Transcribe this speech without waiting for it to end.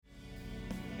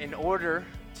in order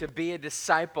to be a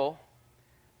disciple,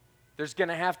 there's going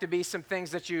to have to be some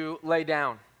things that you lay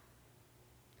down.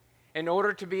 In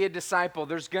order to be a disciple,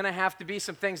 there's going to have to be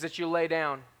some things that you lay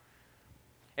down.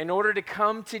 In order to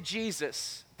come to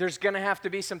Jesus, there's going to have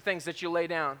to be some things that you lay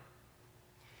down.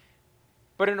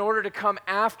 But in order to come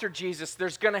after Jesus,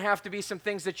 there's going to have to be some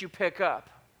things that you pick up.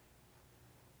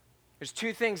 There's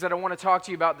two things that I want to talk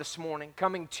to you about this morning.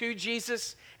 Coming to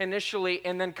Jesus initially,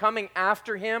 and then coming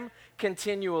after Him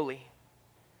continually.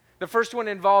 The first one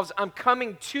involves, I'm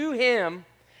coming to Him,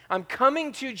 I'm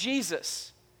coming to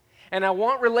Jesus, and I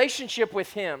want relationship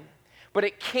with Him, but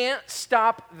it can't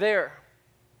stop there.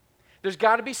 There's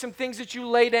got to be some things that you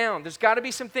lay down. There's got to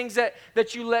be some things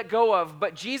that you let go of.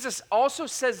 But Jesus also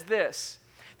says this,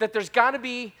 that there's got to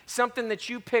be something that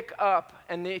you pick up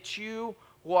and that you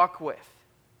walk with.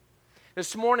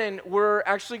 This morning, we're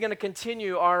actually going to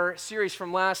continue our series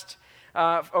from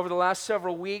over the last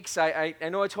several weeks. I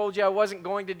know I told you I wasn't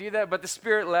going to do that, but the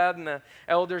Spirit led, and the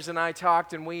elders and I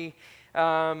talked, and we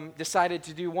decided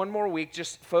to do one more week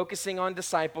just focusing on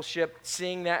discipleship,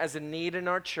 seeing that as a need in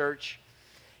our church.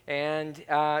 And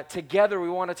together we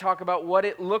want to talk about what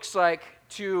it looks like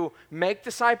to make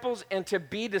disciples and to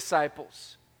be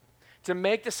disciples. To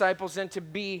make disciples and to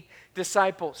be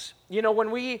disciples. You know, when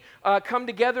we come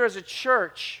together as a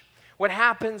church, what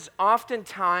happens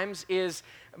oftentimes is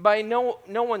by no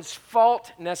one's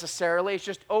fault necessarily, it's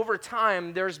just over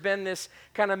time there's been this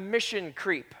kind of mission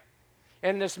creep.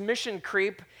 And this mission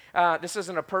creep, this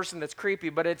isn't a person that's creepy,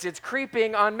 but it's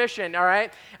creeping on mission, all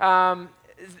right?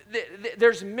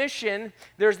 There's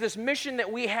this mission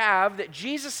that we have that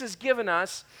Jesus has given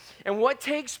us, and what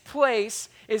takes place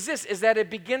is that it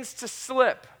begins to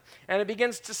slip, and it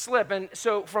begins to slip, and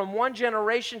so from one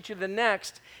generation to the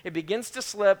next, it begins to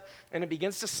slip, and it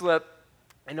begins to slip,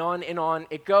 and on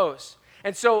it goes.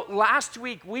 And so last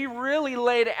week, we really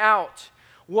laid out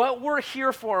what we're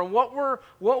here for and what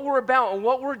we're about and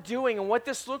what we're doing and what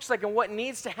this looks like and what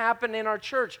needs to happen in our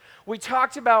church. We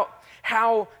talked about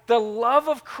how the love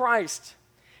of Christ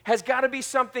has got to be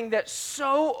something that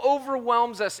so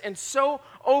overwhelms us and so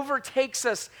overtakes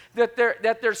us that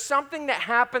there's something that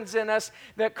happens in us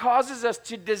that causes us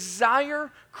to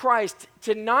desire Christ,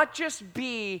 to not just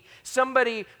be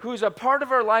somebody who's a part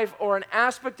of our life or an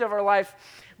aspect of our life,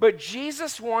 but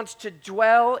Jesus wants to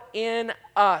dwell in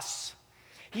us.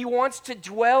 He wants to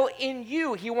dwell in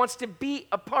you. He wants to be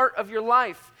a part of your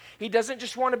life. He doesn't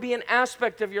just want to be an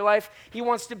aspect of your life. He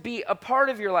wants to be a part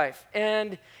of your life.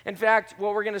 And in fact,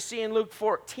 what we're going to see in Luke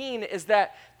 14 is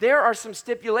that there are some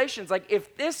stipulations. Like,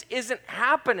 if this isn't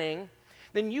happening,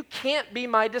 then you can't be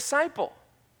my disciple.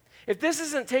 If this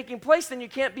isn't taking place, then you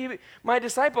can't be my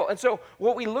disciple. And so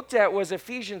what we looked at was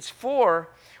Ephesians 4,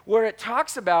 where it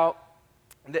talks about,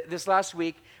 this last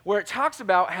week, where it talks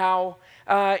about how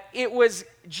it was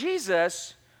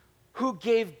Jesus who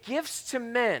gave gifts to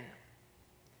men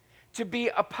to be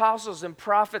apostles and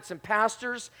prophets and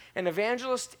pastors and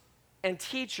evangelists and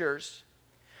teachers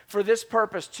for this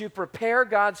purpose, to prepare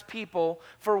God's people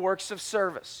for works of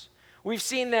service. We've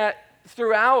seen that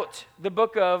throughout the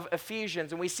book of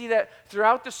Ephesians, and we see that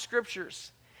throughout the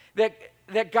scriptures,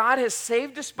 that God has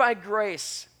saved us by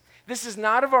grace. This is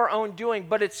not of our own doing,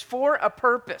 but it's for a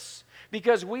purpose,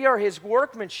 because we are His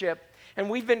workmanship, and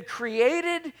we've been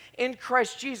created in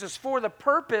Christ Jesus for the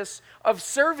purpose of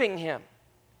serving Him.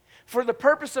 For the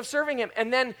purpose of serving Him.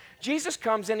 And then Jesus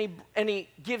comes and he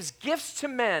gives gifts to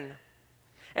men,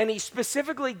 and He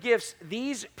specifically gifts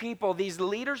these people, these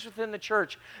leaders within the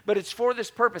church, but it's for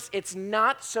this purpose. It's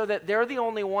not so that they're the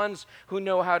only ones who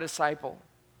know how to disciple.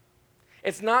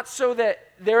 It's not so that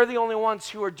they're the only ones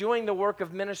who are doing the work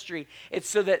of ministry. It's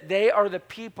so that they are the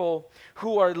people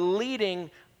who are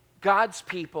leading God's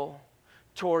people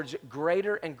towards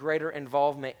greater and greater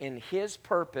involvement in His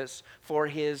purpose for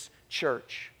His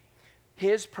church.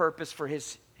 His purpose for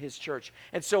His church.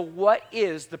 And so what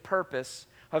is the purpose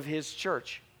of His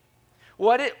church?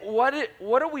 What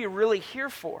are we really here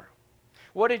for?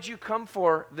 What did you come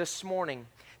for this morning?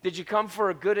 Did you come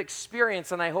for a good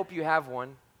experience? And I hope you have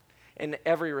one. In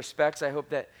every respect, I hope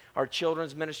that our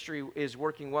children's ministry is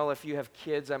working well. If you have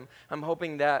kids, I'm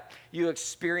hoping that you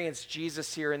experience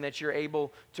Jesus here and that you're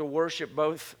able to worship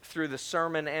both through the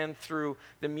sermon and through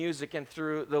the music and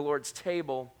through the Lord's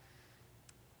table.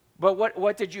 But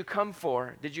what did you come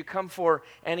for? Did you come for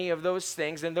any of those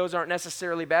things? And those aren't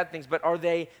necessarily bad things, but are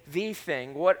they the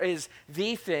thing? What is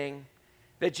the thing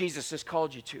that Jesus has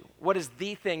called you to? What is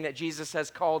the thing that Jesus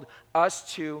has called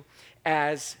us to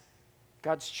as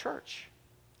God's church?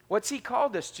 What's He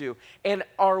called us to? And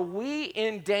are we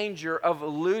in danger of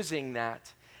losing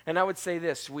that? And I would say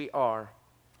this, we are,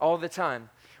 all the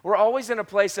time. We're always in a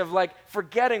place of like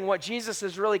forgetting what Jesus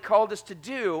has really called us to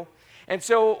do. And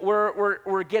so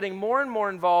we're getting more and more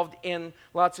involved in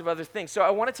lots of other things. So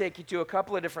I want to take you to a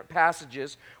couple of different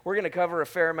passages. We're going to cover a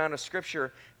fair amount of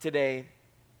scripture today.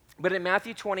 But in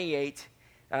Matthew 28,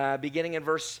 beginning in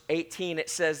verse 18, it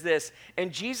says this,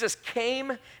 "And Jesus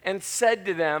came and said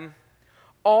to them,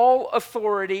 'All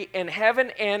authority in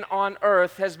heaven and on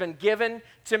earth has been given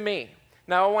to me.'"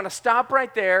 Now I want to stop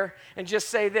right there and just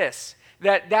say this,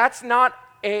 that's not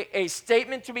a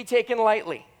statement to be taken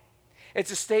lightly. It's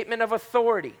a statement of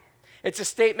authority. It's a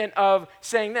statement of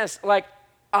saying this, like,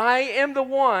 I am the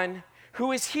one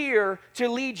who is here to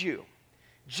lead you.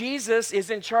 Jesus is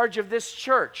in charge of this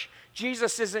church.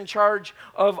 Jesus is in charge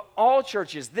of all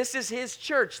churches. This is his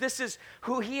church. This is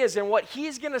who he is. And what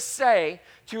he's going to say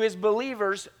to his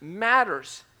believers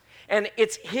matters. And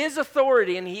it's his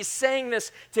authority, and he's saying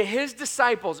this to his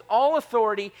disciples. All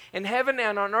authority in heaven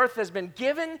and on earth has been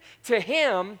given to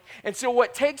him. And so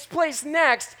what takes place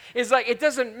next is like, it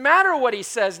doesn't matter what he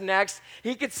says next.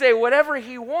 He could say whatever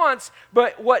he wants,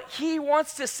 but what he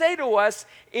wants to say to us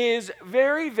is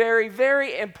very, very,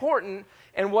 very important.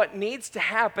 And what needs to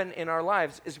happen in our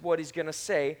lives is what he's going to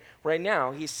say right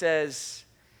now. He says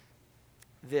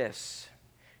this,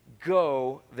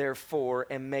 "Go, therefore,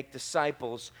 and make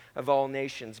disciples of all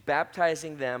nations,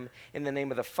 baptizing them in the name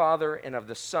of the Father and of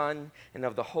the Son and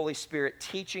of the Holy Spirit,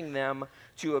 teaching them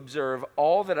to observe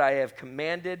all that I have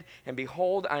commanded. And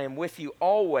behold, I am with you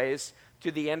always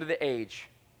to the end of the age."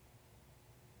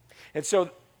 And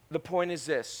so the point is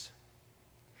this.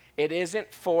 It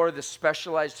isn't for the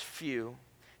specialized few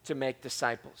to make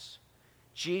disciples.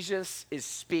 Jesus is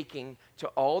speaking to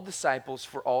all disciples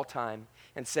for all time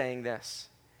and saying this.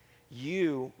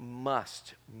 You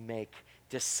must make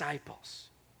disciples.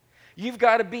 You've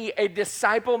got to be a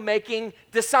disciple-making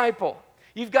disciple.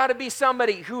 You've got to be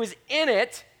somebody who is in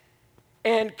it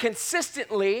and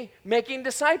consistently making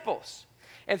disciples.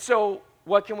 And so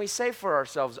what can we say for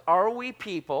ourselves? Are we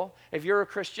people, if you're a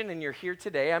Christian and you're here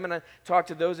today, I'm going to talk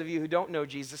to those of you who don't know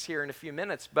Jesus here in a few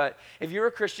minutes, but if you're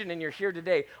a Christian and you're here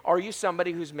today, are you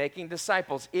somebody who's making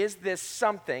disciples? Is this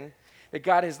something that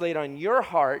God has laid on your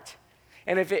heart?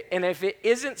 And if it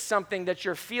isn't something that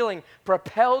you're feeling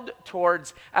propelled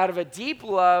towards out of a deep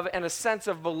love and a sense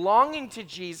of belonging to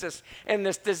Jesus and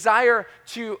this desire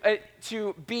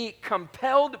to be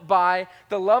compelled by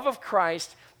the love of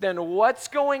Christ, then what's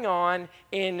going on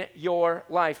in your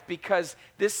life? Because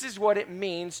this is what it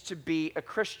means to be a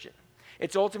Christian.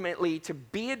 It's ultimately to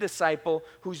be a disciple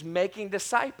who's making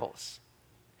disciples.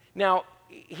 Now,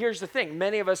 here's the thing.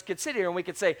 Many of us could sit here and we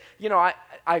could say,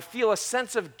 I feel a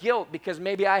sense of guilt because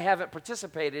maybe I haven't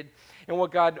participated in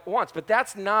what God wants. But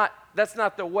that's not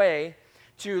the way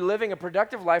to living a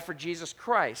productive life for Jesus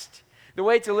Christ. The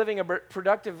way to living a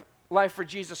productive life for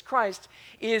Jesus Christ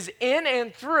is in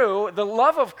and through the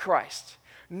love of Christ.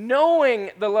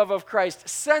 Knowing the love of Christ,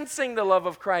 sensing the love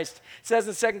of Christ. It says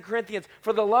in 2 Corinthians,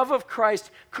 for the love of Christ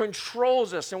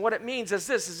controls us. And what it means is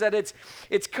this, is that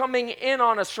it's coming in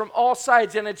on us from all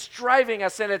sides, and it's driving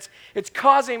us, and it's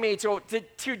causing me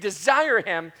to desire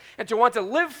him, and to want to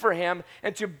live for him,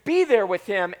 and to be there with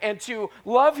him, and to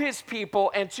love his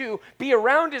people, and to be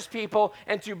around his people,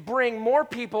 and to bring more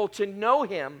people to know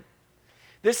him.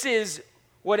 This is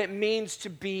what it means to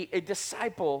be a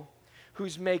disciple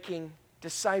who's making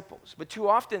disciples. But too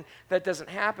often that doesn't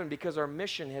happen because our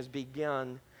mission has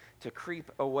begun to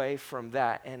creep away from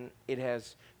that, and it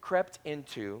has crept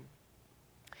into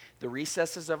the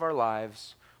recesses of our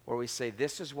lives where we say,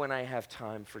 this is when I have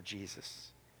time for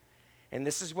Jesus, and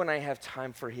this is when I have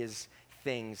time for his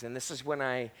things, and this is when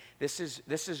I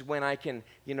can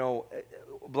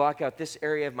block out this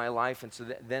area of my life, and so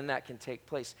then that can take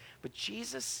place. But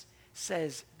Jesus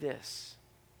says this,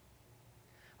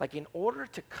 like, in order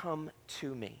to come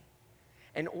to me,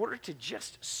 in order to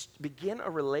just begin a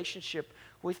relationship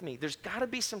with me, there's got to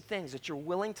be some things that you're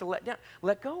willing to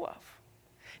let go of.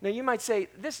 Now, you might say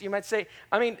this,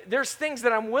 there's things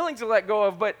that I'm willing to let go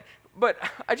of, but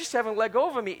I just haven't let go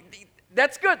of them.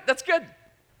 That's good.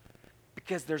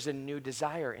 Because there's a new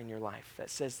desire in your life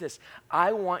that says this,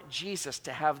 I want Jesus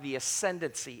to have the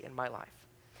ascendancy in my life.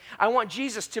 I want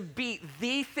Jesus to be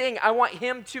the thing. I want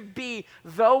him to be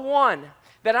the one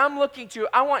that I'm looking to.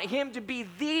 I want him to be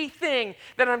the thing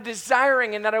that I'm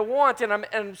desiring and that I want and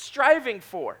I'm striving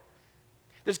for.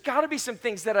 There's got to be some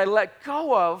things that I let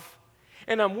go of,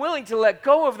 and I'm willing to let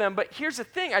go of them, but here's the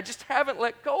thing, I just haven't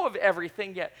let go of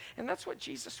everything yet. And that's what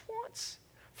Jesus wants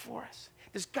for us.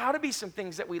 There's got to be some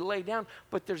things that we lay down,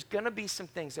 but there's going to be some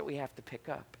things that we have to pick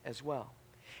up as well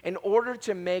in order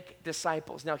to make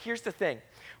disciples. Now, here's the thing.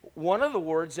 One of the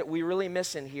words that we really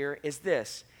miss in here is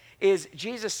this. is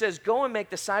Jesus says, go and make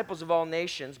disciples of all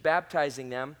nations, baptizing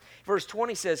them. Verse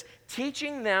 20 says,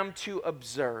 teaching them to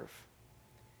observe.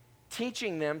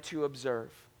 Teaching them to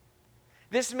observe.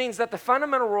 This means that the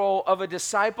fundamental role of a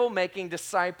disciple-making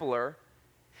discipler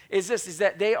is this, is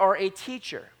that they are a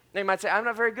teacher. They might say, I'm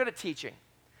not very good at teaching,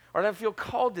 or I don't feel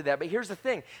called to that. But here's the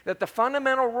thing, that the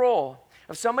fundamental role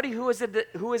of somebody who is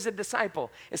a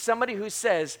disciple is somebody who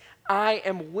says, I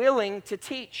am willing to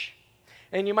teach.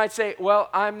 And you might say, well,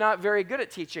 I'm not very good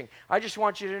at teaching. I just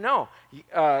want you to know,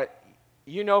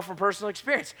 you know from personal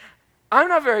experience, I'm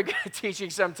not very good at teaching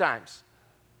sometimes.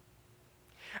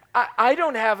 I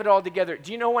don't have it all together.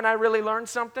 Do you know when I really learn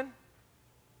something?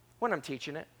 When I'm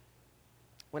teaching it.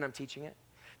 When I'm teaching it.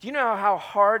 Do you know how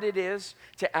hard it is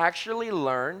to actually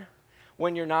learn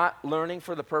when you're not learning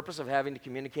for the purpose of having to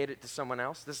communicate it to someone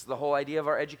else? This is the whole idea of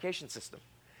our education system,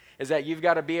 is that you've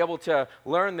got to be able to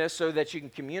learn this so that you can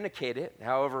communicate it,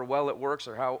 however well it works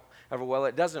or however well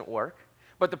it doesn't work.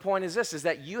 But the point is this, is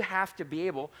that you have to be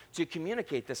able to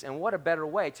communicate this. And what a better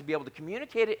way to be able to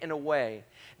communicate it in a way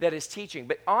that is teaching.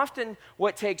 But often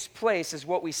what takes place is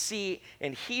what we see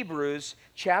in Hebrews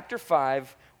chapter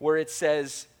 5, where it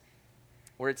says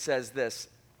this.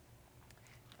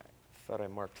 I thought I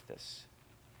marked this.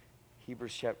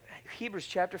 Hebrews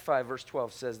chapter 5, verse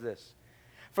 12 says this.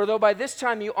 For though by this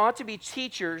time you ought to be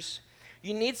teachers,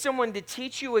 you need someone to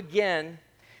teach you again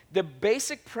the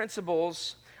basic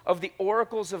principles of the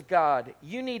oracles of God.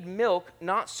 You need milk,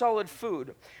 not solid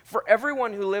food. For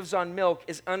everyone who lives on milk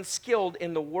is unskilled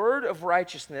in the word of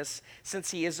righteousness,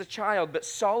 since he is a child. But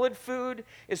solid food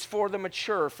is for the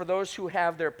mature, for those who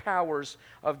have their powers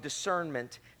of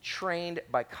discernment trained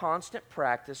by constant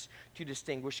practice to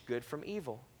distinguish good from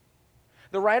evil.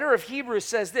 The writer of Hebrews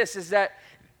says this, is that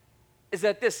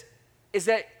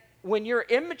when you're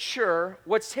immature,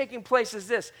 what's taking place is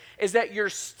this, is that you're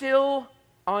still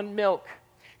on milk.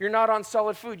 You're not on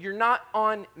solid food. You're not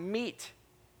on meat.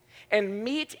 And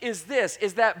meat is this,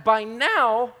 is that by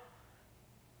now,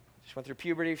 just went through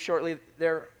puberty shortly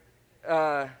there.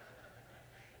 I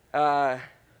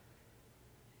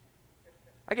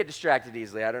get distracted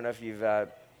easily. I don't know if you've been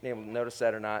able to notice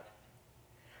that or not.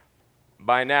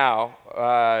 By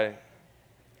now,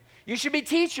 you should be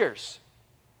teachers.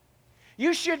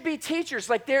 You should be teachers.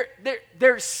 Like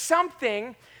there's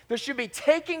something that should be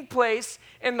taking place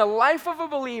in the life of a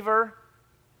believer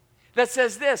that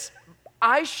says this,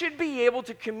 I should be able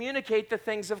to communicate the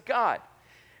things of God.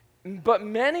 But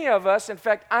many of us, in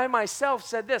fact, I myself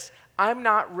said this, I'm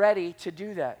not ready to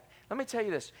do that. Let me tell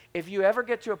you this, if you ever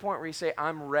get to a point where you say,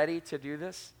 I'm ready to do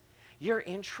this, you're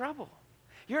in trouble.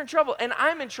 You're in trouble, and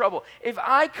I'm in trouble. If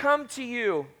I come to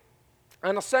you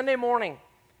on a Sunday morning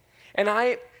and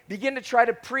I begin to try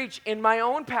to preach in my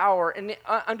own power and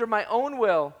under my own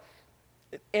will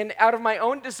and out of my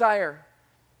own desire,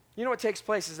 you know what takes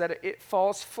place is that it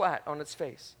falls flat on its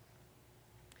face.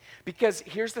 Because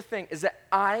here's the thing, is that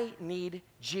I need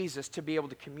Jesus to be able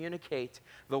to communicate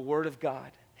the Word of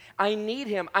God. I need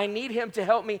Him. I need Him to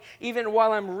help me even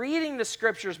while I'm reading the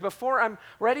Scriptures. Before I'm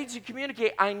ready to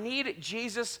communicate, I need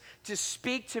Jesus to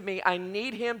speak to me. I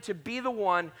need Him to be the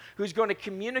one who's going to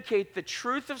communicate the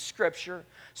truth of Scripture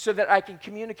so that I can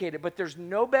communicate it. But there's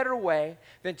no better way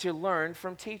than to learn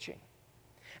from teaching.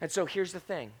 And so here's the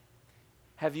thing.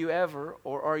 Have you ever,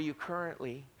 or are you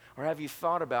currently, or have you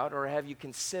thought about, or have you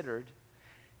considered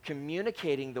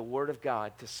communicating the Word of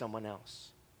God to someone else?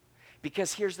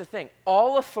 Because here's the thing,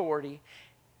 all authority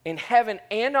in heaven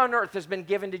and on earth has been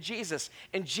given to Jesus.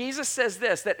 And Jesus says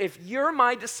this, that if you're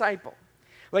my disciple,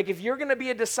 like if you're going to be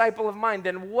a disciple of mine,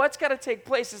 then what's got to take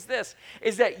place is this,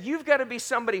 is that you've got to be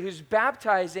somebody who's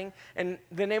baptizing in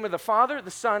the name of the Father,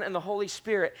 the Son, and the Holy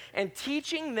Spirit, and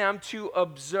teaching them to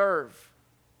observe,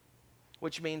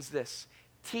 which means this,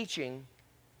 teaching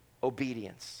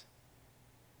obedience.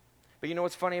 But you know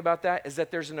what's funny about that? Is that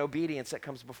there's an obedience that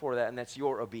comes before that, and that's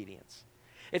your obedience.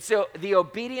 It's the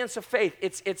obedience of faith.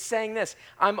 It's saying this,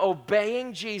 I'm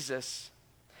obeying Jesus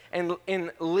and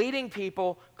in leading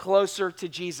people closer to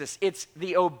Jesus. It's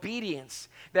the obedience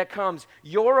that comes.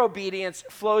 Your obedience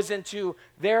flows into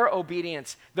their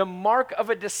obedience. The mark of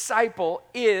a disciple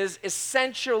is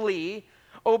essentially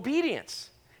obedience.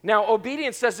 Now,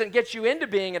 obedience doesn't get you into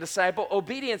being a disciple.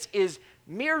 Obedience is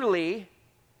merely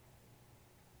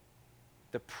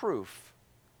the proof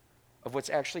of what's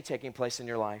actually taking place in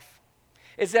your life.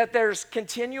 Is that there's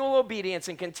continual obedience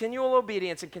and continual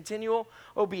obedience and continual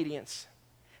obedience.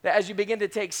 That as you begin to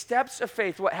take steps of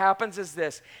faith, what happens is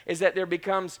this, is that there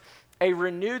becomes a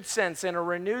renewed sense and a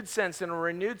renewed sense and a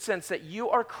renewed sense that you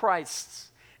are Christ's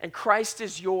and Christ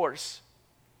is yours.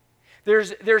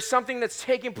 There's something that's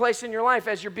taking place in your life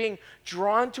as you're being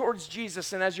drawn towards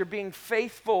Jesus and as you're being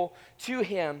faithful to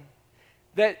him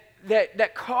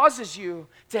that causes you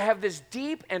to have this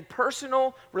deep and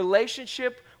personal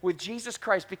relationship with Jesus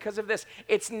Christ because of this.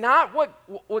 It's not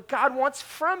what God wants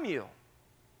from you.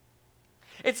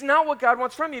 It's not what God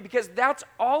wants from you because that's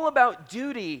all about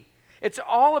duty. It's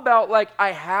all about like,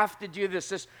 I have to do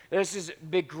this. This is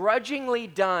begrudgingly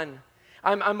done.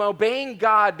 I'm obeying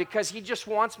God because he just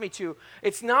wants me to.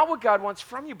 It's not what God wants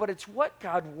from you, but it's what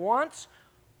God wants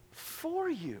for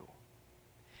you.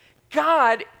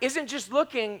 God isn't just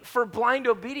looking for blind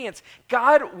obedience.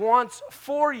 God wants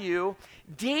for you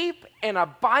deep and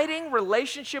abiding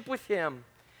relationship with him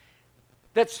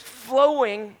that's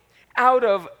flowing out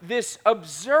of this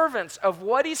observance of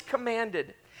what he's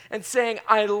commanded and saying,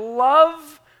 I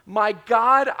love my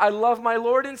God, I love my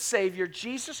Lord and Savior,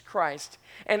 Jesus Christ,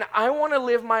 and I want to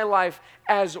live my life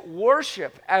as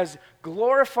worship, as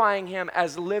glorifying him,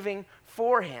 as living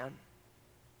for him.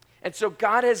 And so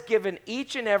God has given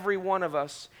each and every one of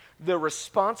us the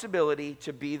responsibility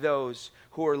to be those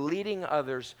who are leading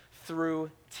others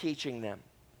through teaching them.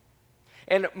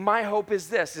 And my hope is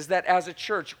this, is that as a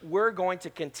church, we're going to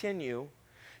continue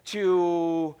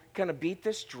to kind of beat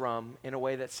this drum in a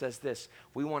way that says this: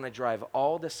 we want to drive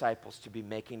all disciples to be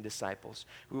making disciples.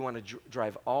 We want to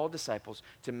drive all disciples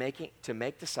to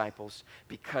make disciples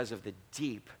because of the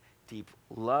deep, deep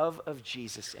love of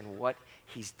Jesus and what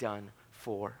he's done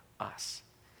for us.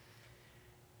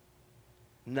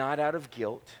 Not out of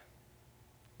guilt,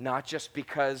 not just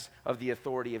because of the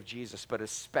authority of Jesus, but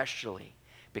especially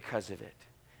because of it,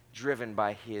 driven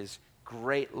by his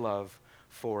great love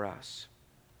for us.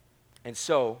 And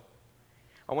so,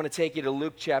 I want to take you to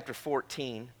Luke chapter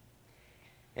 14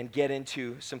 and get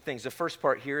into some things. The first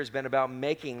part here has been about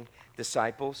making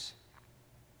disciples.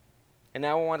 And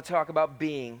now I want to talk about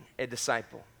being a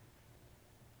disciple.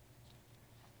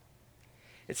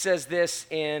 It says this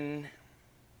in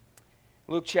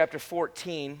Luke chapter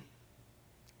 14.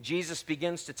 Jesus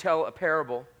begins to tell a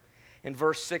parable in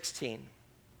verse 16.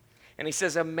 And he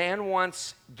says, a man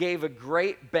once gave a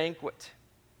great banquet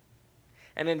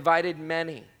and invited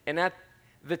many. And at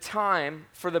the time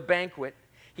for the banquet,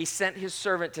 he sent his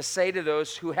servant to say to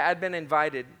those who had been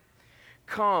invited,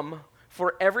 come,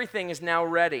 for everything is now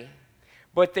ready.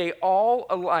 But they all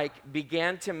alike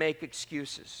began to make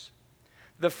excuses.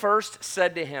 The first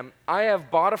said to him, I have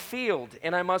bought a field,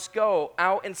 and I must go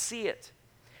out and see it.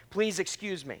 Please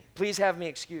excuse me. Please have me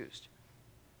excused.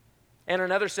 And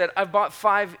another said, I've bought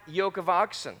 5 yoke of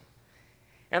oxen,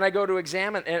 and I go to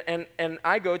examine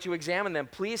them.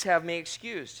 Please have me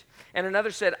excused. And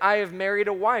another said, I have married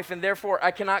a wife, and therefore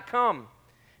I cannot come.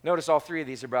 Notice all 3 of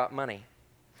these are about money.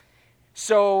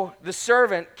 So the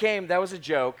servant came. That was a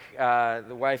joke. The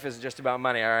wife is just about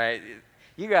money, all right?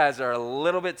 You guys are a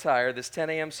little bit tired. This 10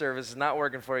 a.m. service is not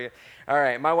working for you. All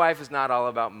right, my wife is not all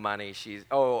about money.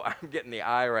 I'm getting the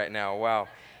eye right now. Wow.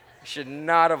 Should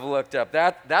not have looked up.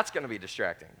 That's going to be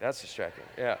distracting. That's distracting.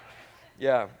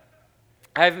 Yeah.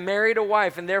 I've married a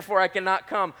wife, and therefore I cannot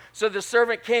come. So the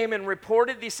servant came and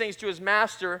reported these things to his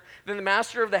master. Then the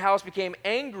master of the house became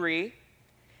angry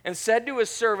and said to his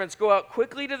servants, go out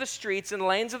quickly to the streets and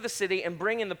lanes of the city and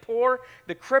bring in the poor,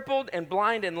 the crippled, and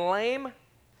blind, and lame.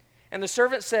 And the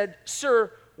servant said,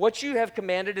 sir, what you have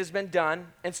commanded has been done,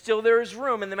 and still there is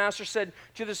room. And the master said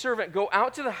to the servant, go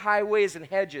out to the highways and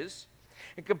hedges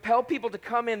and compel people to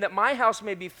come in, that my house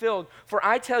may be filled. For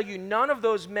I tell you, none of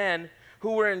those men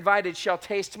who were invited shall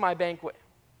taste my banquet.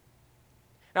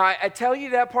 Now, I tell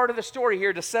you that part of the story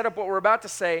here to set up what we're about to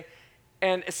say,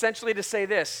 and essentially to say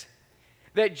this,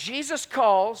 that Jesus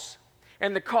calls,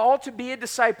 and the call to be a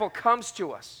disciple comes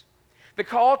to us. The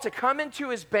call to come into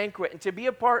his banquet and to be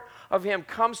a part of him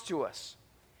comes to us.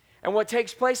 And what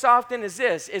takes place often is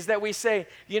this, is that we say,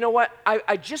 you know what,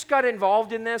 I just got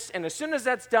involved in this, and as soon as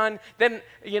that's done, then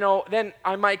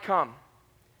I might come.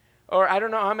 Or I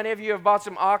don't know how many of you have bought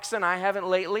some oxen. I haven't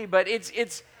lately, but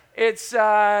it's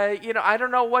I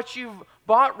don't know what you've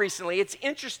bought recently. It's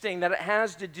interesting that it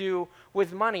has to do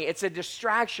with money. It's a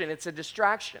distraction.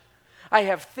 I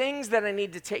have things that I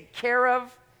need to take care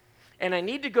of, and I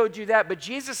need to go do that. But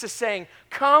Jesus is saying,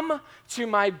 come to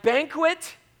my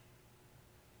banquet.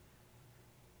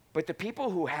 But the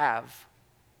people who have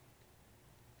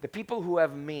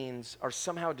means are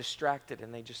somehow distracted,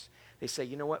 and they say,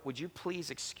 you know what, would you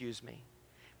please excuse me,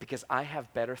 because I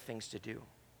have better things to do.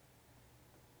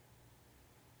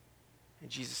 And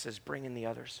Jesus says, bring in the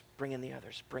others, bring in the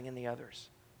others, bring in the others.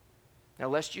 Now,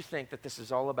 lest you think that this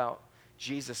is all about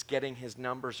Jesus getting his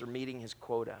numbers or meeting his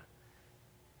quota,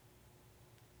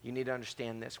 you need to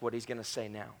understand this, what he's going to say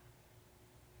now.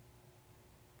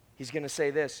 He's going to say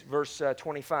this, verse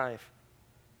 25.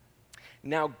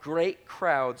 Now great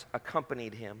crowds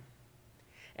accompanied him,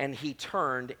 and he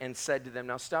turned and said to them,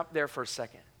 now stop there for a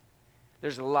second.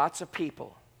 There's lots of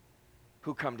people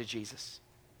who come to Jesus.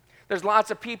 There's lots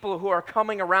of people who are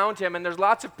coming around him, and there's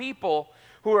lots of people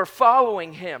who are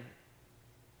following him.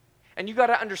 And you got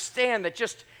to understand that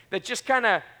just kind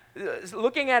of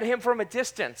looking at him from a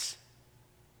distance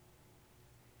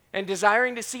and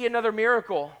desiring to see another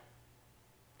miracle,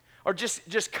 or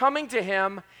just coming to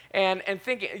him and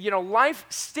thinking, life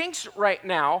stinks right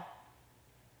now.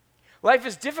 Life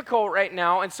is difficult right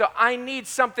now, and so I need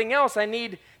something else. I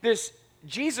need this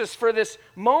Jesus for this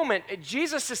moment.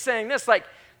 Jesus is saying this, like,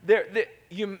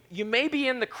 you may be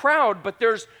in the crowd, but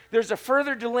there's a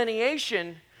further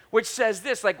delineation which says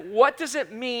this, like, what does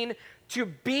it mean to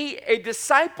be a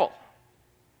disciple?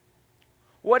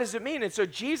 What does it mean? And so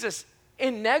Jesus,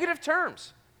 in negative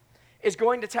terms, is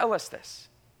going to tell us this.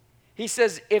 He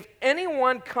says, if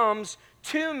anyone comes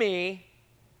to me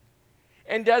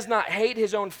and does not hate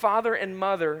his own father and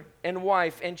mother and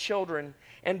wife and children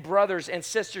and brothers and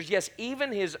sisters, yes,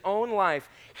 even his own life,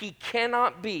 he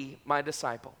cannot be my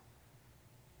disciple.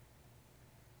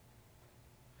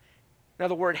 Now,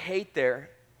 the word hate there,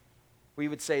 we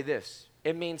would say this.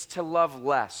 It means to love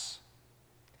less.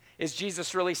 Is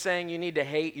Jesus really saying you need to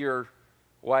hate your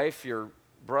wife, your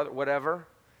brother, whatever?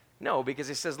 No, because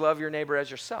he says love your neighbor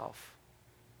as yourself.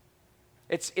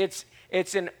 It's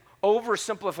an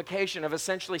oversimplification of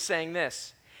essentially saying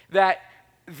this, that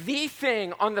the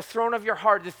thing on the throne of your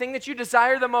heart, the thing that you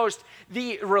desire the most,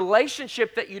 the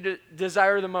relationship that you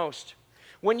desire the most,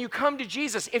 when you come to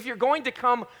Jesus, if you're going to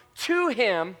come to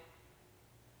him,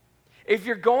 and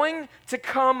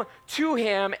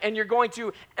you're going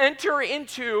to enter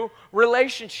into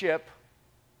relationship,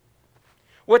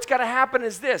 what's got to happen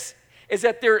is this, is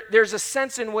that there's a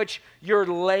sense in which you're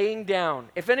laying down.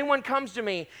 If anyone comes to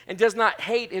me and does not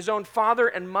hate his own father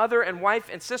and mother and wife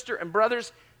and sister and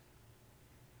brothers,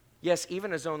 yes,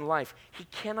 even his own life, he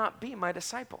cannot be my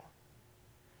disciple.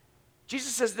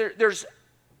 Jesus says there's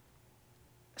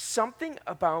something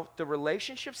about the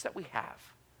relationships that we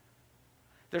have.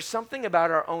 There's something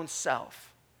about our own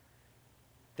self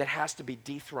that has to be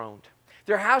dethroned.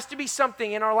 There has to be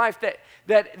something in our life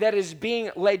that is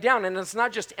being laid down, and it's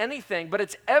not just anything, but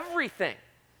it's everything.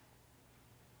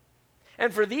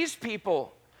 And for these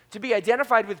people to be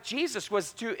identified with Jesus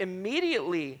was to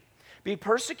immediately be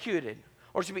persecuted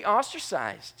or to be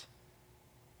ostracized.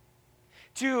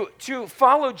 To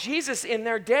follow Jesus in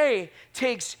their day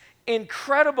takes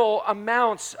incredible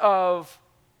amounts of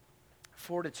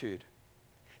fortitude.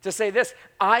 To say this,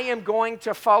 I am going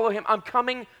to follow him. I'm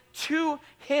coming to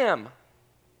him.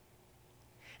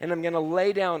 And I'm going to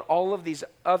lay down all of these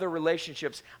other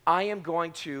relationships. I am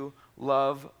going to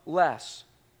love less.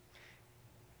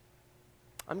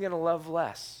 I'm going to love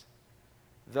less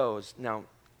those. Now,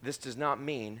 this does not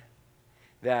mean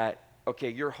that, okay,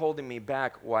 you're holding me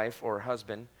back, wife or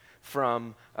husband,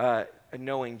 from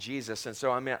knowing Jesus, and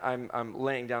so I'm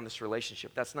laying down this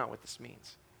relationship. That's not what this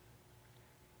means.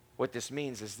 What this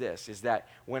means is this, is that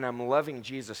when I'm loving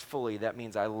Jesus fully, that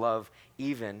means I love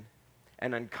even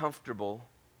an uncomfortable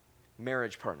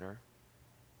marriage partner.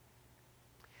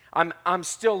 I'm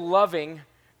still loving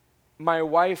my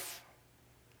wife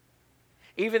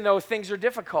even though things are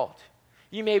difficult.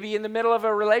 You may be in the middle of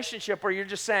a relationship where you're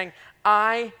just saying,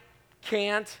 I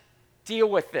can't deal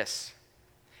with this.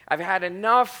 I've had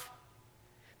enough.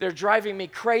 They're driving me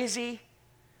crazy.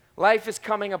 Life is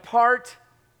coming apart.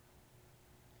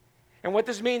 And what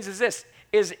this means is this,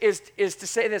 is to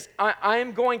say this, I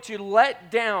am going to let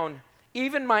down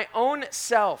even my own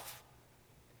self.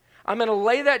 I'm going to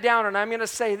lay that down, and I'm going to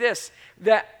say this,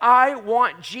 that I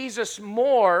want Jesus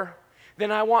more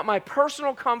than I want my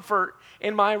personal comfort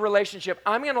in my relationship.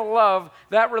 I'm going to love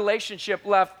that relationship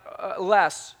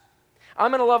less. I'm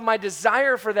going to love my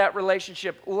desire for that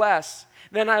relationship less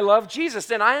than I love Jesus.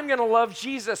 And I am going to love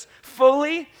Jesus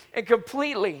fully and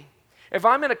completely if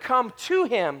I'm going to come to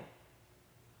him.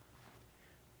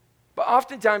 But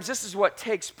oftentimes this is what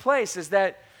takes place, is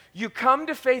that you come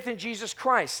to faith in Jesus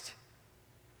Christ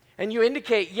and you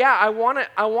indicate, yeah, I want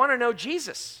to know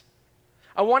Jesus.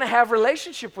 I want to have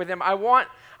relationship with him. I want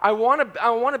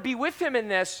to be with him in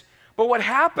this. But what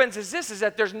happens is this, is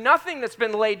that there's nothing that's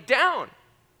been laid down.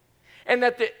 And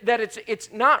that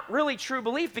it's not really true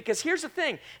belief, because here's the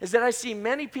thing, is that I see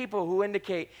many people who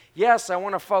indicate, yes, I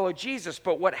want to follow Jesus,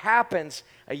 but what happens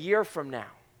a year from now?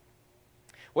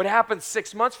 What happens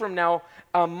 6 months from now,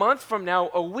 a month from now,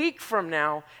 a week from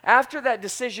now, after that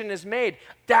decision is made?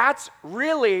 That's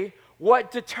really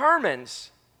what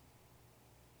determines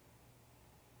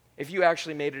if you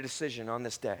actually made a decision on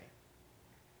this day.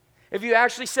 If you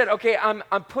actually said, okay, I'm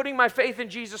putting my faith in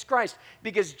Jesus Christ,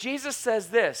 because Jesus says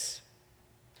this: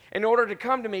 in order to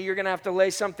come to me, you're going to have to lay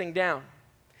something down.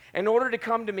 In order to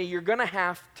come to me, you're going to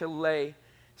have to lay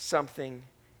something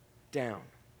down.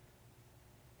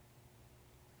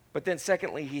 But then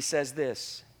secondly, he says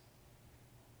this,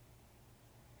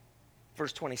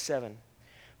 verse 27,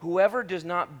 whoever does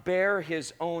not bear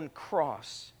his own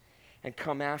cross and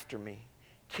come after me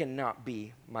cannot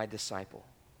be my disciple.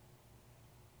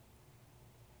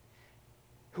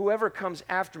 Whoever comes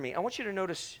after me, I want you to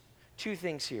notice two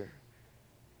things here.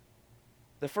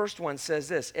 The first one says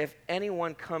this: if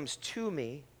anyone comes to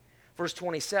me, verse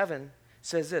 27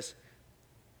 says this: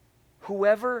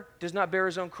 whoever does not bear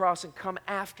his own cross and come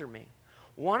after me.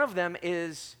 One of them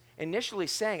is initially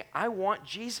saying, I want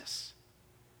Jesus.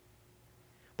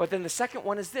 But then the second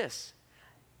one is this: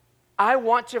 I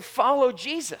want to follow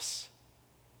Jesus.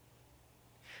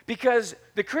 Because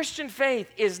the Christian faith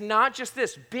is not just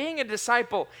this. Being a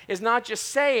disciple is not just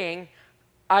saying,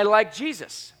 I like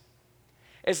Jesus.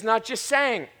 It's not just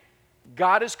saying,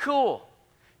 God is cool.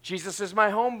 Jesus is my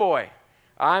homeboy.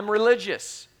 I'm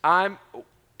religious.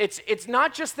 It's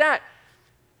not just that.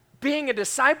 Being a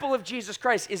disciple of Jesus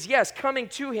Christ is, yes, coming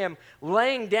to him,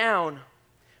 laying down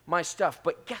my stuff.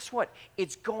 But guess what?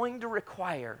 It's going to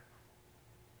require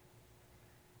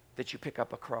that you pick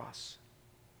up a cross.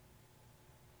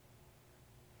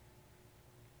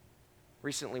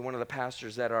 Recently, one of the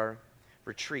pastors at our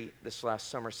retreat this last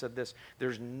summer said this: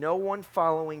 there's no one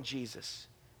following Jesus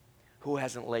who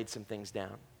hasn't laid some things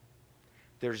down.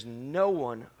 There's no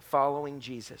one following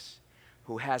Jesus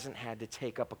who hasn't had to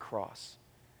take up a cross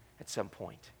at some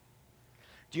point.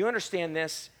 Do you understand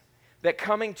this? That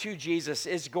coming to Jesus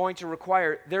is going to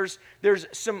require, there's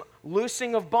some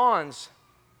loosing of bonds.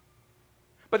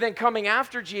 But then coming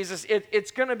after Jesus, it's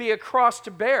going to be a cross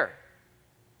to bear.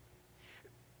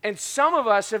 And some of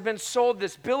us have been sold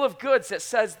this bill of goods that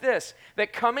says this,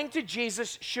 that coming to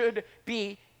Jesus should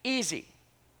be easy.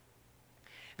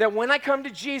 That when I come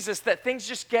to Jesus, that things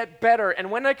just get better.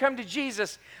 And when I come to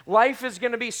Jesus, life is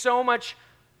going to be so much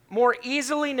more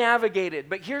easily navigated.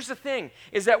 But here's the thing,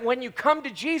 is that when you come to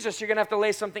Jesus, you're going to have to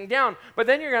lay something down, but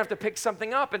then you're going to have to pick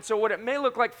something up. And so what it may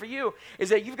look like for you is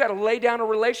that you've got to lay down a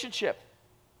relationship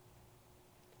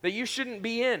that you shouldn't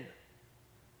be in.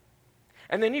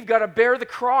 And then you've got to bear the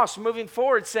cross moving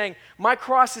forward, saying, my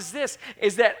cross is this,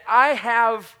 is that I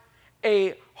have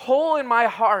a hole in my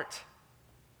heart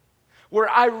where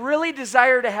I really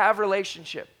desire to have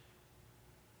relationship.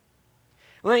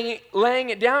 Laying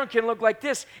it down can look like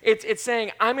this. It's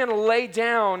saying, I'm going to lay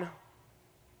down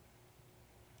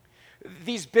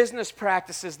these business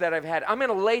practices that I've had. I'm going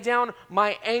to lay down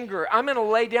my anger. I'm going to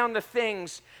lay down the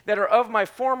things that are of my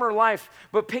former life.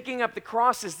 But picking up the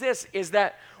cross is this, is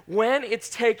that when it's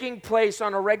taking place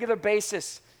on a regular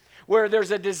basis, where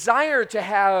there's a desire to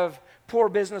have poor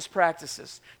business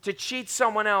practices, to cheat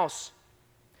someone else,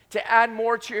 to add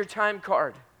more to your time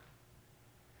card,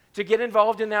 to get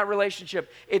involved in that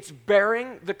relationship, it's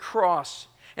bearing the cross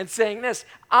and saying this: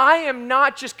 I am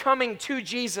not just coming to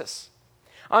Jesus.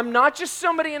 I'm not just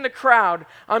somebody in the crowd.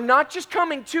 I'm not just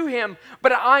coming to him,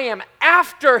 but I am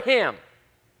after him.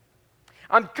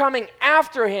 I'm coming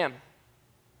after him.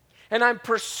 And I'm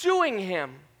pursuing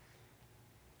him.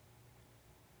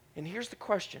 And here's the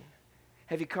question: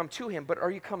 have you come to him, but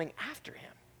are you coming after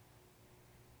him?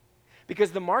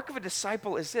 Because the mark of a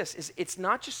disciple is this, is it's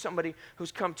not just somebody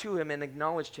who's come to him and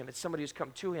acknowledged him. It's somebody who's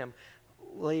come to him,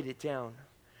 laid it down,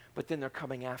 but then they're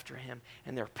coming after him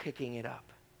and they're picking it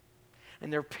up.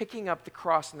 And they're picking up the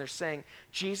cross and they're saying,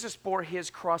 Jesus bore his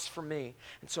cross for me,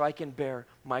 and so I can bear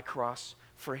my cross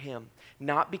for him.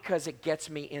 Not because it gets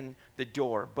me in the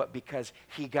door, but because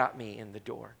he got me in the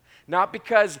door. Not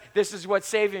because this is what's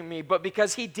saving me, but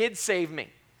because he did save me.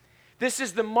 This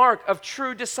is the mark of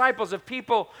true disciples, of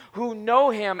people who know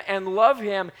him and love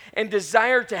him and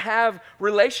desire to have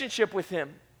relationship with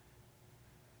him.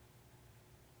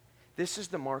 This is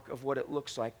the mark of what it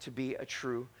looks like to be a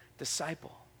true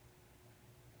disciple.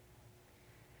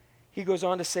 He goes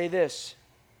on to say this: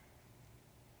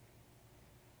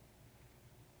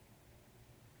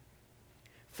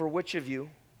 for which of you,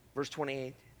 verse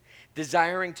 28,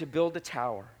 desiring to build a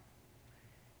tower,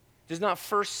 does not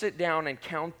first sit down and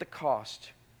count the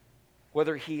cost,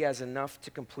 whether he has enough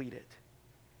to complete it?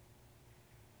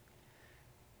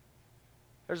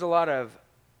 There's a lot of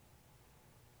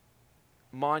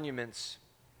monuments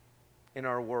in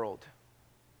our world.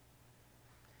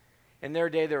 In their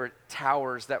day, there were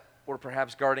towers that were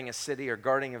perhaps guarding a city or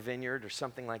guarding a vineyard or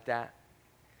something like that.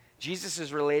 Jesus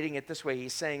is relating it this way.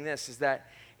 He's saying this, is that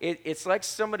it's like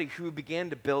somebody who began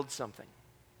to build something.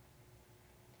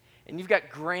 And you've got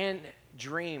grand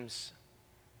dreams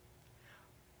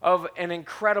of an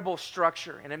incredible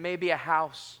structure, and it may be a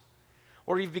house,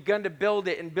 or you've begun to build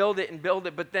it and build it and build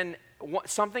it, but then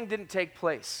something didn't take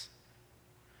place.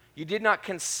 You did not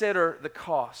consider the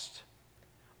cost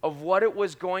of what it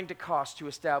was going to cost to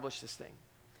establish this thing.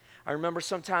 I remember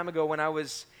some time ago when I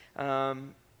was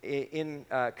in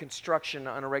construction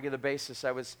on a regular basis.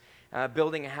 I was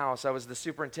building a house. I was the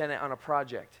superintendent on a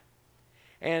project.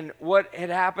 And what had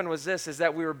happened was this, is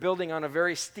that we were building on a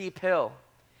very steep hill.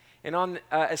 And on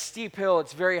a steep hill,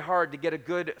 it's very hard to get a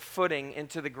good footing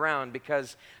into the ground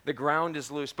because the ground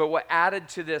is loose. But what added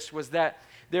to this was that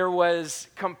there was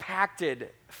compacted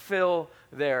fill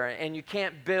there, and you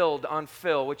can't build on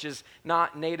fill, which is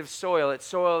not native soil. It's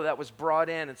soil that was brought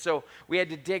in, and so we had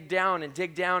to dig down and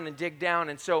dig down and dig down.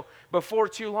 And so before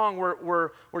too long, we're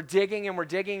digging and we're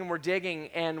digging and we're digging,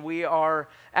 and we are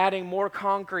adding more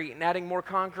concrete and adding more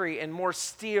concrete and more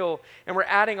steel, and we're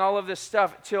adding all of this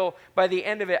stuff till by the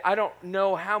end of it, I don't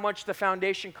know how much the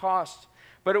foundation cost,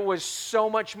 but it was so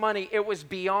much money. It was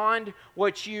beyond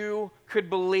what you could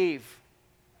believe.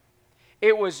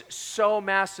 It was so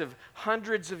massive,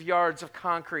 hundreds of yards of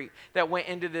concrete that went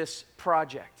into this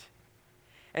project.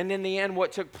 And in the end,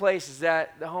 what took place is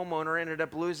that the homeowner ended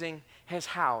up losing his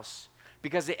house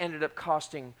because it ended up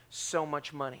costing so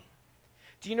much money.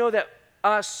 Do you know that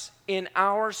us in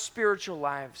our spiritual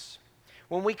lives,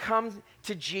 when we come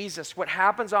to Jesus, what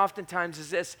happens oftentimes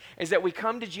is this, is that we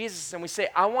come to Jesus and we say,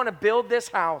 I want to build this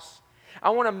house. I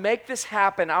want to make this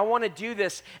happen. I want to do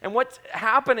this. And what's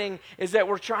happening is that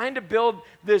we're trying to build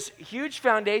this huge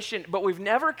foundation, but we've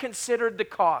never considered the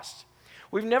cost.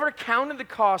 We've never counted the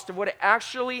cost of what it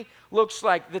actually looks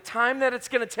like, the time that it's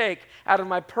going to take out of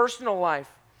my personal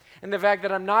life, and the fact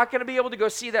that I'm not going to be able to go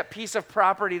see that piece of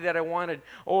property that I wanted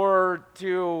or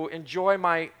to enjoy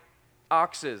my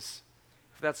oxes,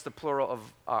 if that's the plural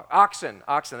of oxen,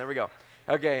 there we go.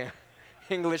 Okay,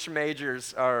 English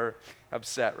majors are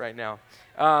upset right now.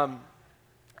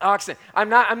 Oxen. I'm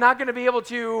not going to be able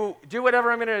to do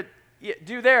whatever I'm going to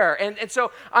do there. And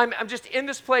so I'm just in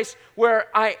this place where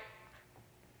I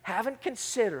haven't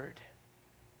considered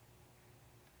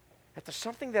that there's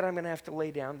something that I'm going to have to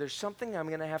lay down. There's something I'm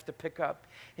going to have to pick up.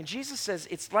 And Jesus says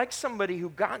it's like somebody who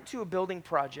got into a building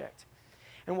project.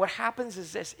 And what happens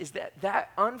is this, is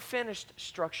that unfinished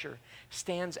structure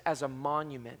stands as a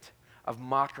monument of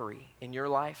mockery in your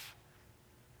life,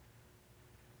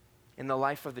 in the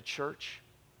life of the church,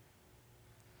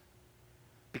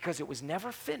 because it was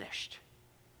never finished.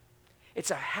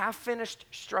 It's a half-finished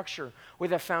structure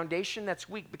with a foundation that's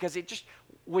weak because it just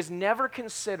was never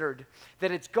considered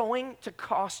that it's going to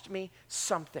cost me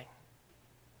something.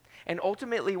 And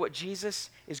ultimately what Jesus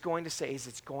is going to say is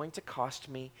it's going to cost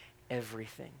me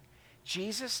everything.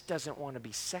 Jesus doesn't want to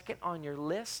be second on your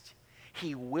list.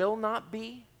 He will not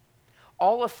be.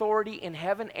 All authority in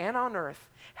heaven and on earth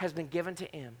has been given to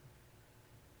him.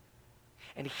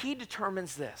 And he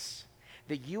determines this,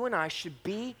 that you and I should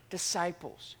be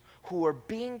disciples who are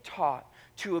being taught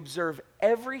to observe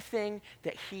everything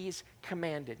that he's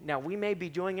commanded. Now, we may be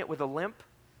doing it with a limp.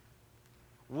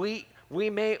 We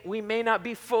may not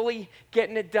be fully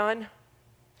getting it done.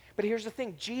 But here's the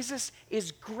thing, Jesus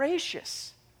is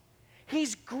gracious.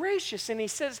 He's gracious, and he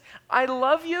says, I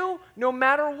love you no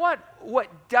matter what.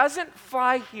 What doesn't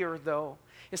fly here, though,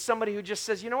 is somebody who just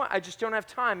says, you know what, I just don't have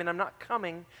time, and I'm not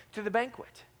coming to the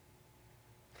banquet.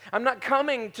 I'm not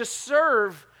coming to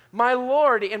serve my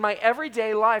Lord in my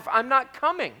everyday life. I'm not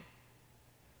coming.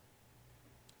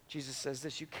 Jesus says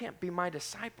this, you can't be my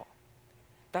disciple.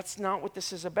 That's not what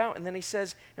this is about. And then he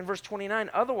says in verse 29,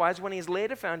 otherwise, when he has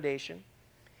laid a foundation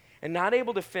and not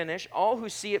able to finish, all who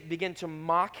see it begin to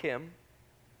mock him,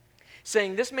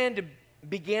 saying, this man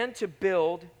began to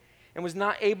build and was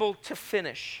not able to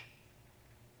finish.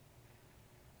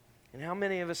 And how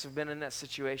many of us have been in that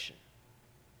situation?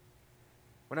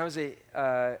 When I was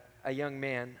a young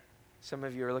man, some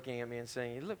of you are looking at me and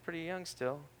saying, you look pretty young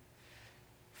still.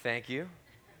 Thank you.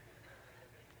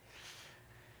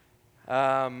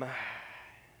 Got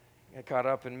caught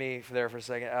up in me there for a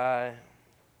second.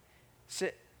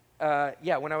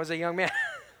 When I was a young man,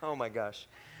 oh my gosh.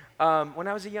 When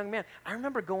I was a young man, I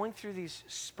remember going through these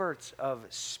spurts of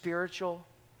spiritual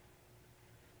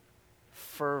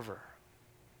fervor,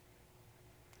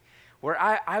 where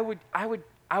I would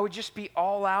just be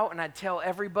all out and I'd tell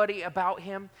everybody about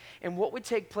him. And what would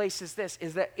take place is this,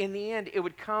 is that in the end, it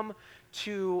would come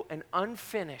to an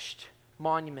unfinished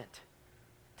monument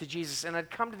to Jesus. And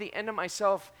I'd come to the end of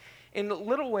myself in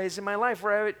little ways in my life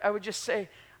where I would just say,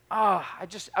 I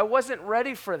wasn't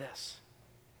ready for this.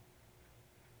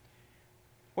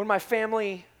 When my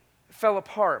family fell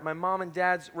apart, my mom and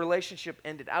dad's relationship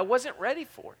ended, I wasn't ready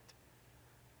for it.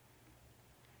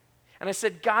 And I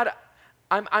said, God,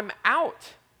 I'm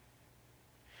out.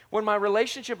 When my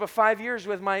relationship of 5 years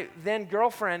with my then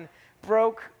girlfriend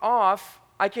broke off,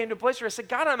 I came to a place where I said,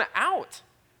 God, I'm out.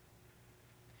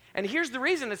 And here's the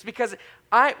reason. It's because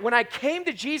when I came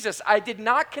to Jesus, I did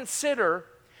not consider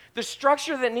the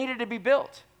structure that needed to be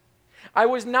built. I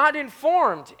was not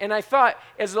informed, and I thought,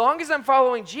 as long as I'm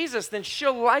following Jesus, then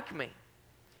she'll like me.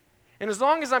 And as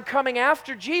long as I'm coming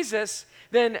after Jesus,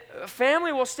 then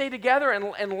family will stay together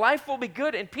and life will be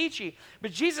good and peachy.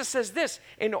 But Jesus says this,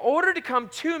 in order to come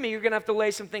to me, you're going to have to lay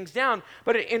some things down.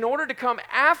 But in order to come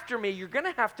after me, you're going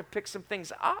to have to pick some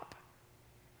things up.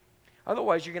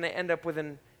 Otherwise, you're going to end up with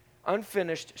an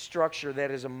unfinished structure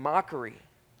that is a mockery.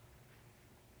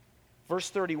 Verse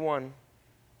 31,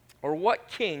 or what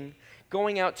king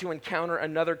going out to encounter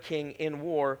another king in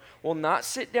war will not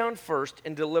sit down first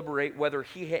and deliberate whether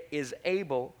he is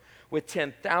able with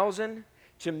 10,000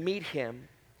 to meet him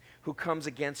who comes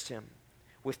against him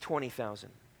with 20,000?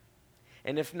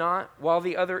 And if not, while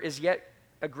the other is yet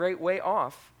a great way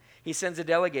off, he sends a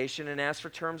delegation and asks for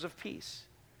terms of peace.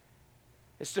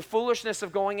 It's the foolishness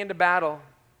of going into battle,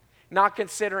 not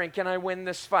considering, can I win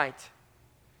this fight?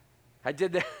 I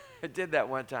did that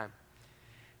one time.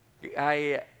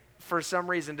 I, for some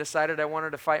reason, decided I wanted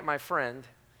to fight my friend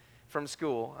from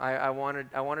school. I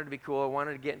wanted to be cool. I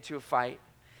wanted to get into a fight.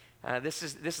 This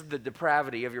is the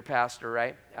depravity of your pastor,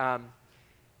 right? And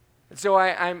so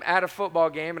I'm at a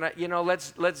football game, and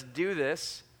let's do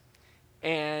this.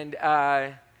 And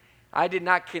I did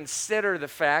not consider the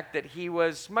fact that he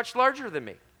was much larger than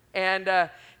me, and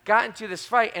got into this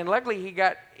fight. And luckily,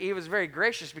 he was very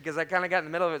gracious, because I kind of got in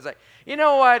the middle of it. It's like, you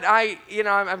know what?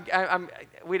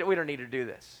 We don't need to do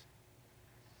this.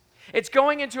 It's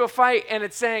going into a fight, and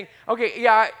it's saying, okay,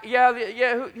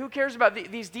 who cares about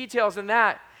these details and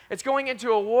that? It's going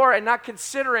into a war and not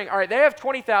considering, all right, they have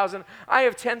 20,000, I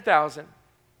have 10,000.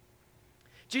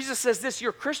 Jesus says this,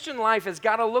 your Christian life has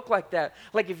got to look like that.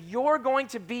 Like, if you're going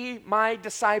to be my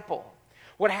disciple,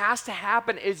 what has to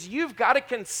happen is you've got to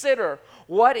consider,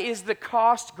 what is the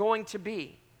cost going to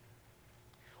be?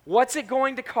 What's it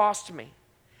going to cost me?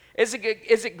 Is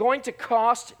it going to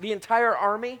cost the entire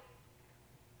army?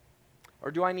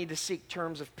 Or do I need to seek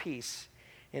terms of peace?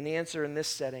 And the answer in this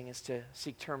setting is to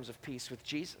seek terms of peace with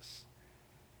Jesus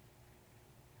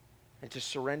and to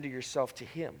surrender yourself to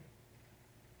him.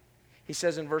 He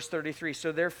says in verse 33,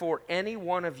 so therefore any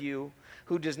one of you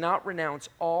who does not renounce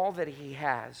all that he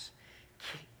has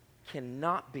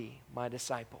cannot be my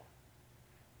disciple.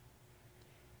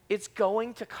 It's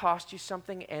going to cost you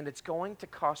something, and it's going to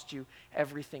cost you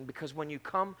everything, because when you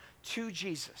come to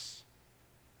Jesus,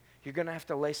 you're going to have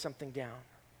to lay something down.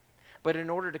 But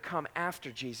in order to come after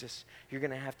Jesus, you're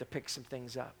going to have to pick some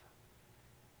things up.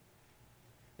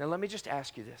 Now, let me just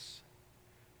ask you this.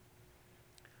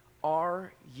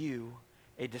 Are you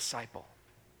a disciple?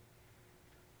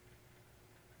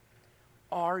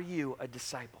 Are you a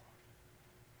disciple?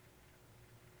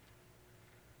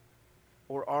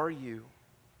 Or are you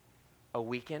a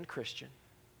weekend Christian?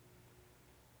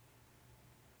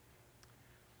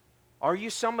 Are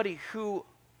you somebody who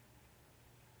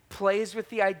plays with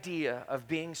the idea of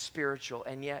being spiritual,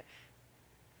 and yet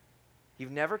you've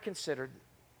never considered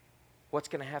what's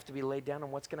going to have to be laid down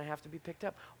and what's going to have to be picked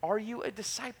up? Are you a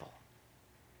disciple?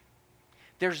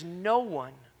 There's no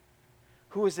one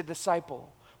who is a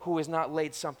disciple who has not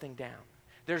laid something down.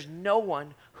 There's no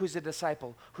one who's a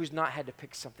disciple who's not had to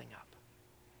pick something up.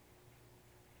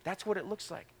 That's what it looks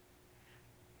like.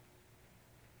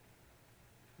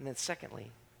 And then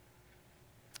secondly,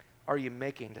 are you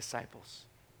making disciples?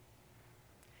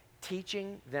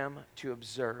 Teaching them to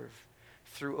observe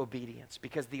through obedience,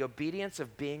 because the obedience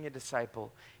of being a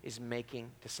disciple is making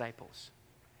disciples.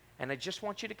 And I just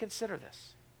want you to consider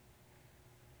this.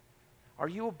 Are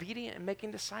you obedient in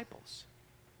making disciples?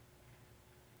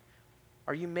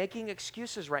 Are you making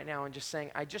excuses right now and just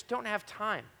saying, I just don't have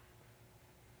time?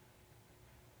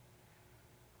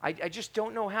 I just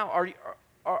don't know how.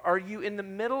 Are you in the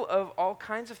middle of all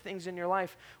kinds of things in your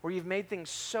life where you've made things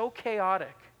so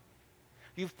chaotic?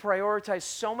 You've prioritized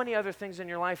so many other things in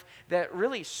your life that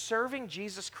really serving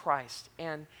Jesus Christ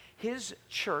and his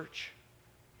church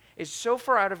is so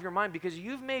far out of your mind because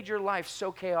you've made your life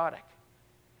so chaotic.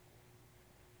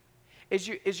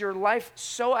 Is your life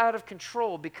so out of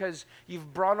control because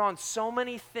you've brought on so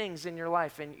many things in your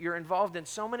life, and you're involved in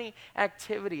so many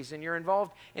activities, and you're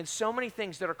involved in so many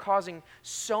things that are causing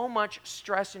so much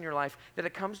stress in your life that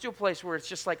it comes to a place where it's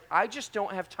just like, I just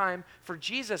don't have time for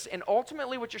Jesus. And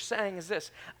ultimately what you're saying is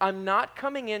this: I'm not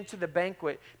coming into the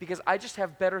banquet because I just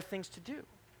have better things to do.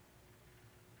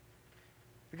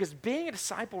 Because being a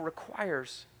disciple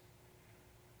requires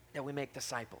that we make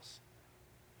disciples.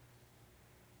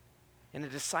 And a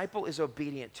disciple is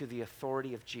obedient to the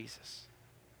authority of Jesus.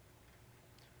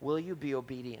 Will you be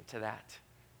obedient to that?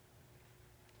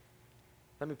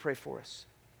 Let me pray for us.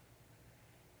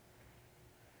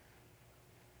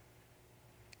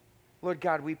 Lord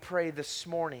God, we pray this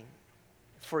morning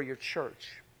for your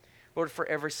church. Lord, for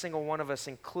every single one of us,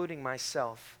 including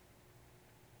myself.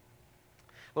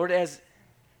 Lord, as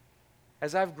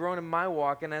I've grown in my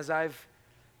walk and as I've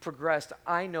progressed,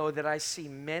 I know that I see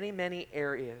many, many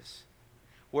areas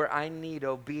where I need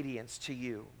obedience to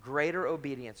you, greater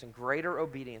obedience and greater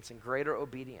obedience and greater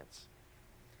obedience.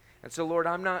 And so, Lord,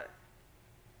 I'm not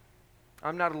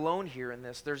alone here in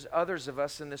this. There's others of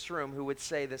us in this room who would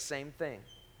say the same thing.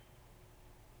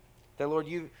 That, Lord,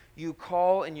 you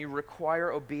call and you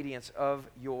require obedience of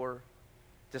your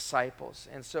disciples.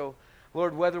 And so,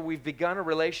 Lord, whether we've begun a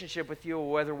relationship with you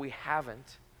or whether we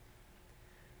haven't,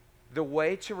 the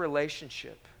way to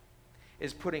relationship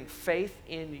is putting faith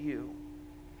in you.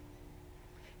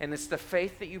 And it's the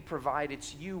faith that you provide.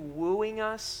 It's you wooing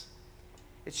us.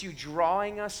 It's you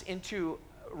drawing us into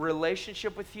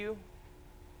relationship with you.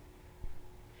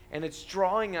 And it's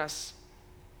drawing us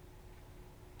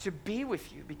to be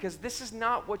with you, because this is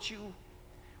not what you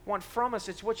want from us.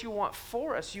 It's what you want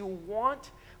for us. You want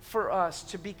for us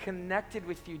to be connected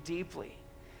with you deeply.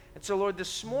 And so, Lord,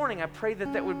 this morning I pray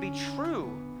that that would be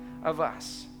true of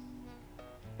us.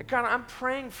 And God, I'm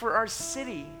praying for our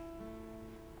city,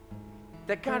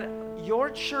 that God,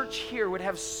 your church here would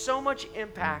have so much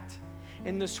impact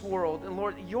in this world. And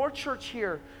Lord, your church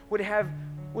here would have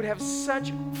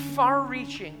such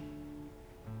far-reaching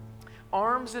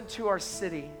arms into our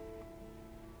city.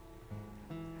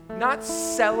 Not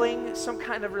selling some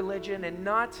kind of religion and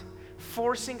not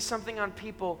forcing something on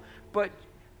people, but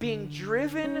being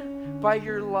driven by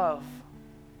your love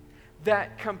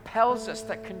that compels us,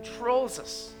 that controls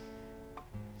us,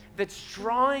 that's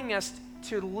drawing us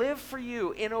to live for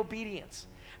you in obedience.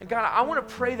 And God, I want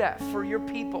to pray that for your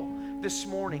people this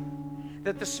morning.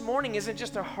 That this morning isn't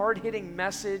just a hard-hitting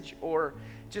message or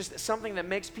just something that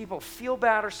makes people feel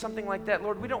bad or something like that.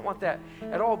 Lord, we don't want that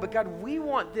at all. But God, we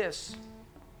want this.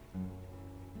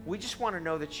 We just want to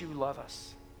know that you love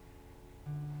us.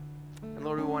 And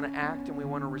Lord, we want to act and we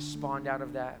want to respond out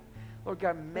of that. Lord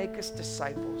God, make us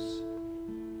disciples.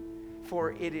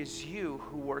 For it is you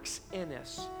who works in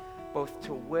us both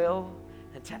to will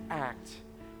and to act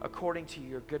according to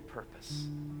your good purpose.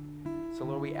 So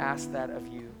Lord, we ask that of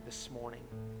you this morning.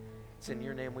 It's in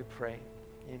your name we pray.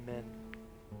 Amen.